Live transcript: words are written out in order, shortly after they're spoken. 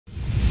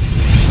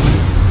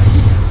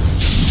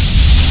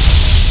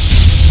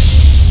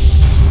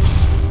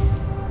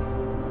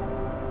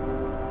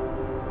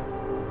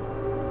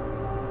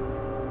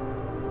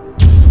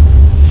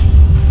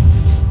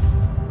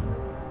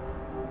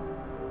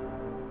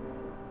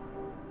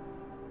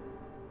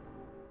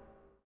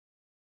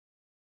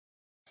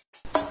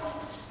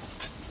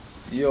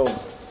Yo.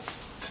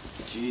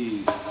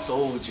 Jeez,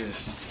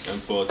 soldiers.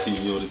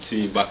 M14, you're the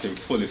team back in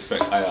full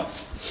effect, I am.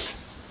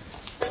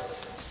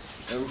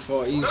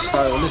 M14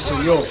 style,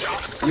 listen, yo,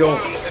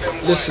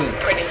 listen.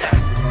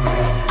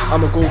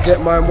 I'ma go get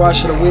mine, why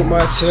should I wait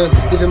my turn?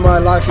 Living my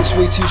life, it's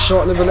way too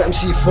short, never let them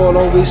see you fall,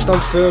 always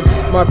stand firm.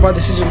 My bad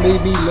decision made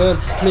me learn,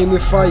 playing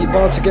with fire, you're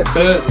bound to get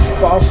burnt.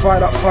 But I'll fight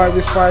that fire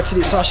with fire till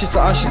it's ashes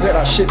to ashes, let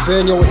that shit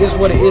burn, yo, it is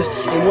what it is.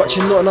 Ain't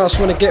watching nothing else,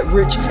 wanna get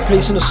rich,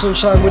 placing the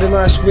sunshine with a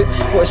nice whip.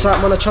 But it's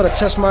like, man, I try to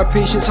test my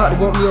patience, how they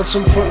want me on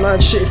some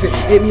frontline shit. If it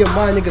ain't me or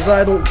mine, niggas,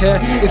 I don't care.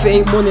 If it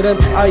ain't money, then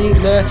I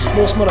ain't there.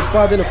 Most man are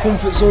bad in a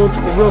comfort zone,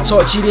 but real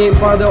talk, G, they ain't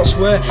bad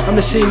elsewhere. I'm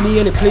the same me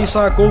any place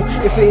I go.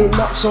 If it ain't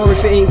Napz or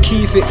if it ain't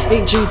Key, if it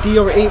ain't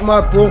JD or it ain't my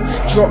bro,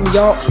 drop me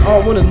out, I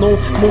don't wanna know.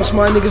 Most of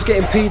my niggas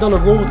getting paid on the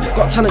road,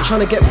 got talent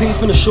trying to get paid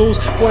from the shows,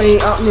 but it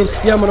ain't happening.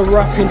 Yeah, I'm on a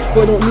rapping, but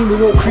it don't mean we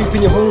won't creep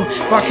in your home.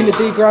 Back in the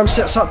day, gram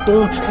sets at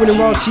dawn, winning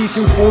round teeth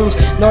in phones.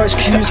 Now it's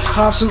Q's,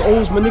 halves and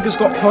O's, my niggas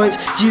got points,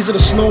 G's of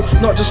the snow,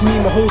 not just me,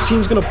 my whole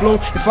team's gonna blow.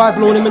 If I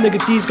blow, then my nigga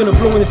D's gonna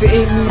blow, and if it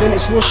ain't me, then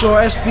it's Rush or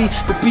SB.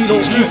 The B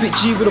don't keep it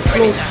G with a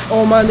flow,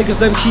 all my niggas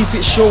them keep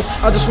it show.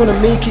 I just wanna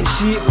make it,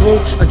 see it grow.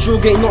 A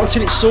drug ain't not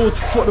until it's sold,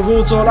 fuck the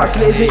roads, all that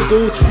glitters ain't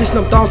gold. Listen,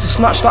 I'm down to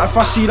snatch that if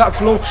I see that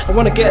glow. I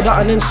wanna get that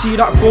and then see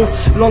that go.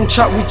 Long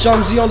chat with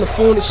Jamzy on the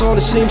phone, it's all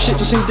the same shit,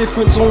 just in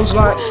different zones.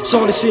 Like, it's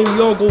all the same,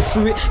 we all go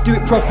through it. Do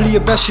it properly,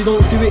 your best you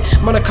don't do it.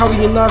 Man, I carry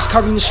your knives,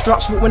 carrying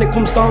straps, but when it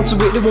comes down to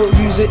it, they won't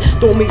use it.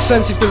 Don't make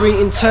sense if there ain't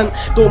intent,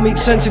 don't make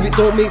sense if it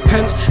don't make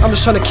pence. I'm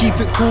just trying to keep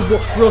it cool, but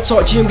real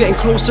talk G, I'm getting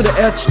close to the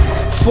edge.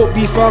 Fuck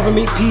beef, rather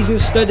make peas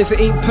instead. If it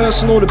ain't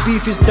personal, the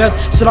beef is dead.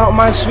 Still out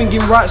mind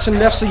swinging rights and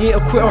lefts, I ain't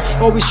a quitter,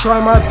 always try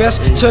my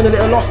best. Turn a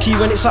little off key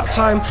when it's that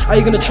time. Are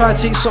you gonna try and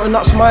take something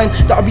that's mine?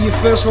 That'll be your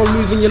first one,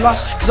 moving your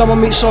last, cause I'ma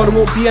make sure there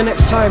won't be a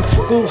next time.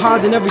 Go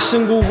hard in every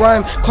single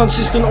rhyme,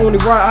 consistent, only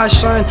right I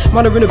shine.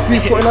 Man, I'm in a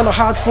booth putting on a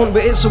hard front,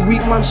 but it's a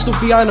weak man stood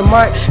behind the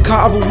mic.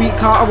 Can't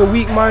have a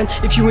weak mind.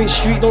 If you ain't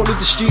street, don't live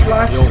the street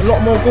life. A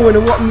lot more going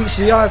than what meets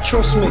the eye,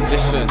 trust me.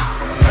 Listen,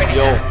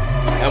 yo,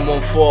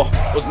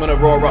 M14, was man a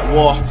raw at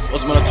war,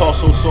 was man a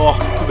torso sore,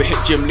 could we hit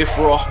gym, lift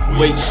raw,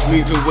 weights,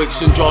 moving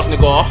weights and Jawz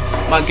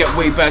nigga, man get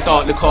way bent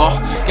out the car,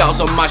 gals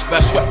on match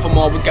best, sweat for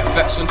more, we get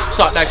vexing,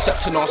 start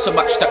dissecting us, so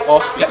back step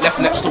off, get left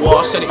next to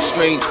war, said it's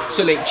strange,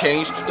 still ain't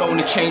changed, the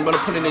only change but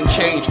I'm putting in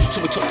change,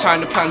 so we took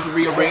time to plan to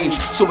rearrange,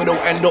 so we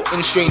don't end up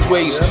in strange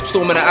ways,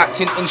 still men are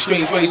acting in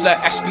strange ways, like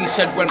SB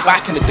said went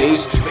back in the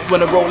days, but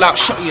when I roll out,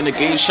 shot you in the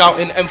gauge,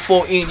 shouting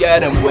M14, yeah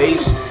them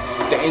waves.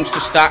 The aims to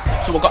stack,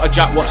 so I got a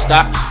jack, what's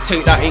that?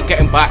 Take that, ain't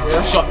getting back.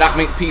 Shot that,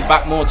 make P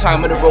back, more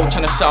time with the road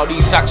trying to sell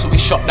these sacks. So we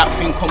shot that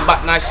thing, come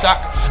back, nice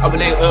sack. I will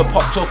later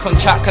popped up on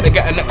chat, can I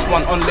get a next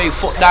one on lay,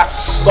 foot that.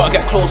 Gotta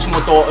get close to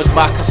my daughter's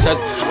back, I said.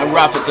 I'm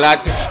rather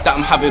glad that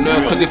I'm having her,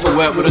 cause if I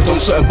weren't, would've done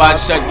something bad.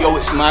 Said, yo,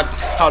 it's mad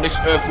how this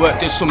earth worked,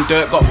 there's some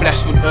dirt, got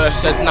blessed with earth.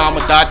 Said, nah, my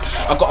dad,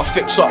 I gotta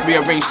fix up,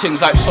 rearrange things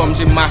like sums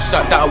in maths,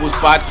 like that I was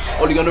bad.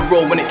 Only on the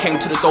road when it came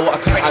to the door, I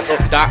couldn't add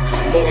up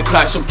that.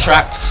 Multiply,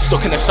 subtract,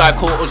 stuck in a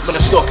cycle, husband,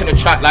 I stuck in a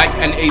track like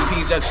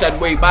NAPZ said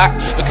way back.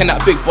 Looking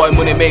at big boy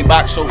money made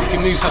back. So if you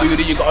move through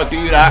it, you gotta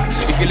do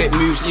that. If you lit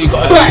moves, you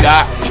gotta do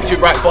that. If you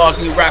write bars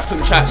and you rap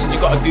and tracks, you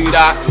gotta do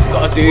that.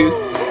 Gotta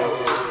do.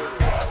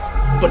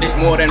 But there's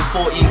more than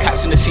 14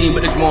 cats in the scene,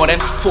 but there's more than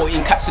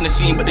 14 cats in the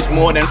scene, but there's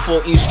more than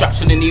 14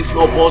 straps underneath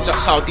floorboards.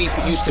 That's how deep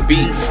it used to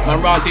be.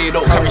 Man round here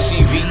don't carry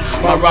CV,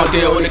 man round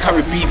here only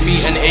carry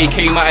BP and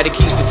AK. Might have the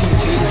keys to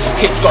TT.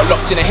 Kids got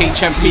locked in a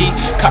HMP,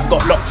 Cap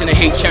got locked in a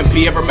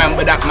HMP. I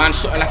remember that man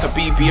shooting like a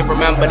BB. I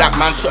remember that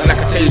man shooting like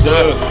a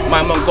taser.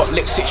 My mum got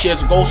licked 6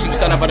 years ago. Since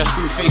then I've had a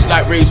screw face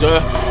like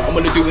Razor. I'm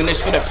only doing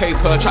this for the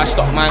paper. Try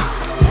stop man.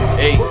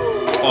 Hey.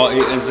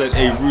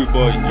 R-A-N-Z-A, rude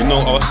boy. You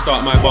know I'll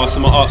start my bar, so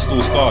my art still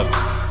scarred.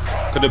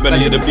 Cause the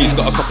belly of the beast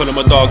got a couple of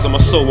my dogs, and my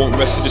soul won't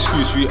rest to the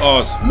screw 3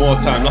 R's. More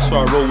time, that's why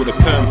I roll with a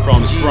perm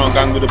frown. This brown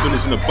gang with the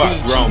bullets in the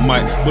background.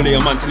 Might bully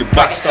a man till he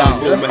backs down.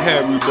 Blow my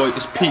hair, rude boy,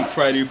 it's peak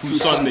Friday through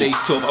Sunday.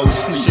 12 hours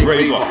sleep,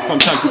 raver. From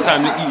time to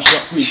time, they eat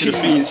shot queen to the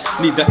fiends.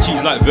 Need that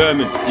cheese like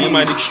vermin. G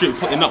my nigga straight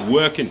putting up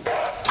working.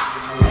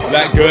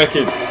 Like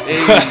gherkin.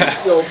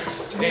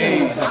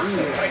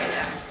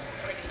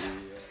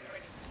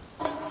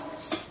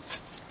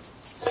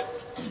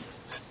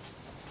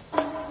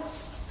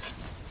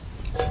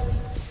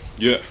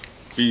 Yeah,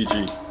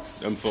 BG,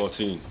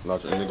 M14,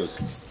 large niggas.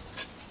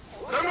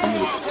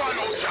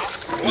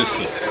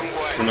 Listen,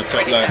 from the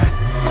top like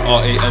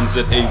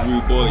R-A-N-Z-A,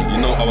 rude boy.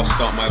 You know how I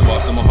start my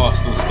bars, and my heart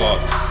still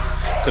scarred.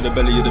 Cause the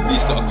belly of the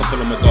beast got a couple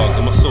of my dogs,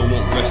 and my soul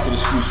won't rest till the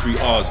screw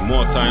 3 R's.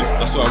 More time,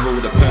 that's why I roll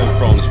with a perm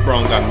frown. This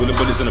brown gang with the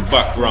bullies in the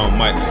background.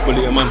 Might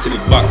bully a man till he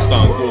backs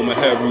down. Grow my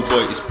hair, rude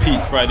boy, it's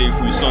peak Friday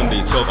through Sunday.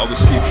 12 hours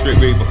sleep,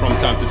 straight raver from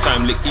time to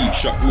time. Lick eat,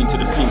 shot green to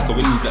the fiends, cause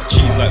we need that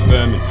cheese like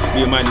vermin.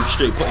 Me and my nigga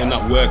straight putting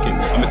that working.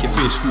 I make your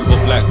face screw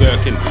up like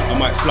gherkin. I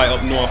might fly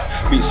up north,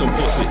 beat some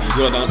pussy.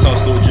 You're down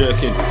south still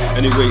jerking.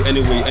 Anyway,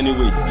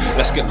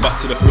 let's get back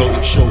to the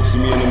floating show.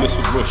 See me in the mist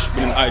with Rush,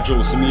 winning eye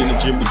Joe. See me in the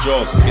gym with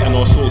Jawz, getting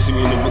all soul. See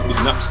me in the whip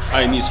with Napz.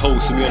 I in these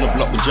hoes, see me on the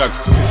block with Jags.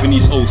 Fifth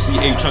these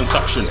OCA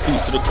transaction,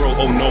 fools to the crow,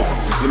 oh no.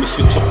 Let me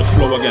switch up the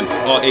flow again.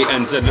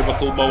 RANZ,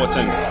 Liverpool,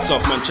 Boateng,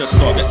 South Manchester,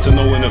 get to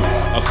knowing them.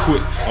 I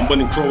quit, I'm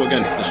burning crow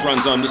again. This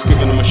Ranza, I'm just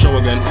giving them a show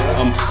again.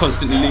 I'm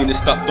constantly leaning,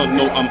 stacked on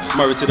note. I'm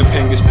married to the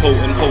pen, is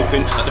potent,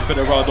 hoping that the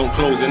federal don't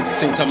close in.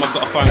 Same time I've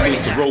got to find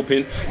ways to rope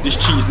in. This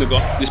cheese nigga,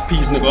 this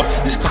peas nigga,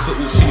 this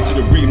capital C to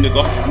the ream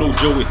nigga. No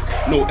Joey,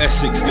 no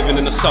Essex, living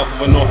in the south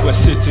of a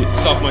northwest city.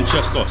 South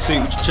Manchester, say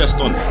with your chest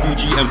on.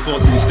 BG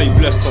M14, stay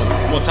blessed on.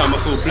 More time I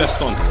feel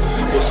blessed on.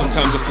 But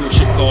sometimes I feel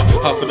shit car.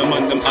 Half of the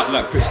man them act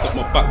like pricks got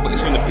my back, but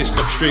it's when they pissed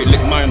up straight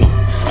lick minor.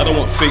 I don't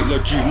want fake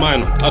love G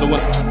minor. I don't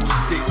want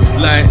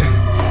like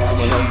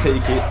someone else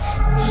take it.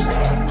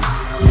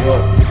 Yo,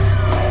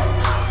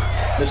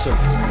 listen.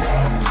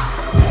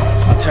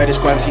 I tear this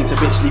grime scene to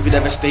bits, leave you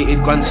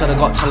devastated. Grandson, I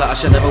got talent, I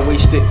should never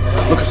waste it.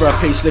 Looking for a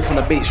pay slip on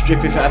a bait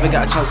strip. If I ever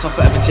get a chance, I'll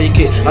forever take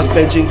it. As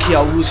Benji and Key,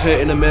 I was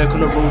hurting America on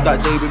the road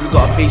that day, but we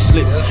got a pay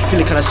slip.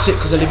 Feeling kinda sick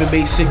cause I live in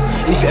basic.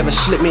 And if you ever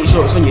slip, make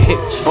sure it's on your hip,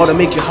 or to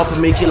make you hop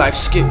and make your life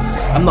skip.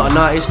 I'm not an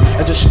artist,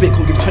 I just spit,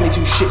 can't give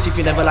 22 shits if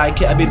you never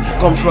like it. I've been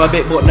gone through a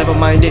bit, but never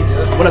mind it.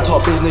 When I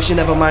talk business, you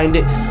never mind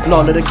it.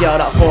 None of the girl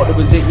that thought that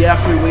was it. Yeah, I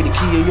threw away the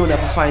key and you'll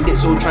never find it,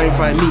 so try and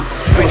find me.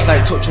 It was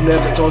like touching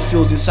nerves that Jawz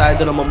feels inside,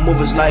 and on my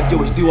mother's life,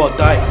 yo, it's do or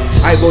die.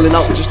 I ain't rolling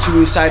out with just two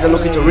inside, I'm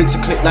looking to rinse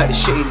and clip like the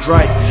shit ain't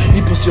dry.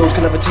 You pussy-hoes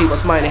can never take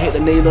what's mine and hit the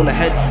nail on the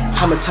head.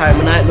 Hammer time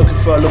and I ain't looking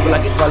for a lover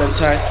like it's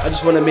Valentine. I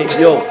just wanna make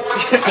yo.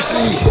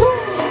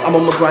 I'm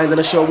on my grind and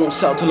I sure won't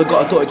settle till I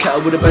got a dirty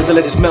kettle with a Benz and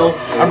let it smell.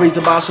 I raised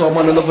the bar so I'm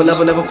on another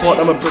level, never thought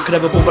that my brick could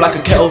ever bubble like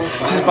a kettle.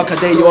 Since back a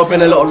day, yo, I've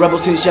been a little rebel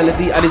since Yellow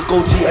D and his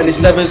gold tee and his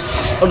levers.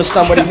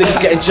 Understand why these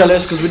niggas getting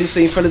jealous, cause with these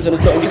same fellas and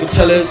there's nothing you can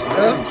tell us.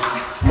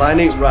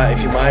 Mine ain't right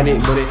if you mine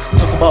ain't money.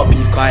 Talk about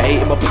beef, cause I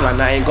ain't in my plan.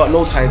 I ain't got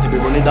no time to be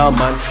running down,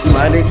 man.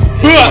 Mine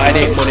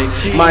ain't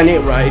money. Mine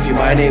ain't right if you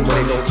mine ain't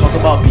money. Don't talk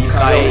about beef,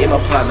 cause I ain't in my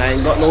plan. I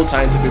ain't got no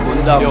time to be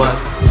running down, man.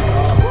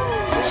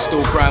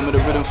 Still grind with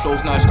the rhythm,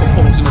 flows nice,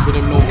 composing the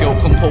rhythm, no girl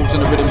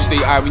composing the rhythm. Stay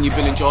high when you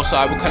billing, jaw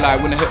side will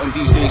collide. When I hit them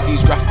these days,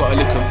 these graph gotta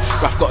lick them.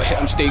 Graph gotta hit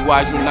them, stay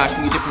wise, real nice.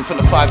 When you dipping from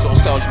the fives or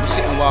cells, you were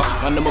sitting while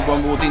my number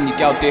one rolled in, your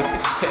gal dip.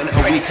 Hitting it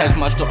a week, has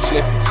matched up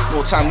slip.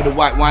 No time with the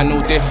white wine,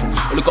 no different.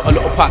 Only got a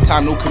little part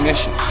time, no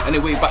commission.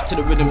 Anyway, back to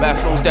the rhythm, bad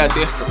flows, they're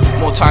different.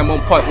 More time on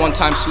point, one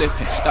time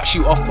slipping. That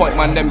shoot off point,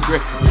 man, them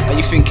gripping. Now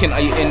you thinking,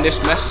 are you in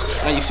this mess?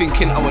 Now you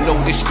thinking, oh, I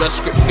know this dread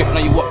script flip. Now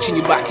you watching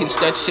your back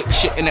instead. Sick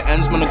shit in the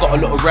ends, man, I got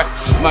a little rep.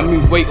 Man,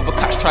 move weight of a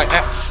catch, try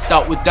app.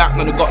 Doubt with that,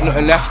 man, I got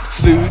nothing left.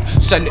 Food,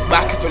 send it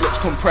back if it looks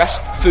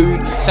compressed.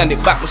 Food, send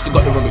it back, must have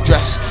got the wrong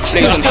address.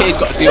 Blaze on here's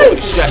got to deal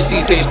with the stress.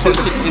 These days,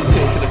 constant intake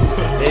to the.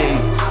 Hey,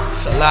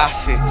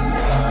 Selassie.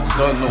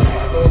 Don't know.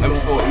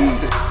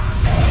 M14.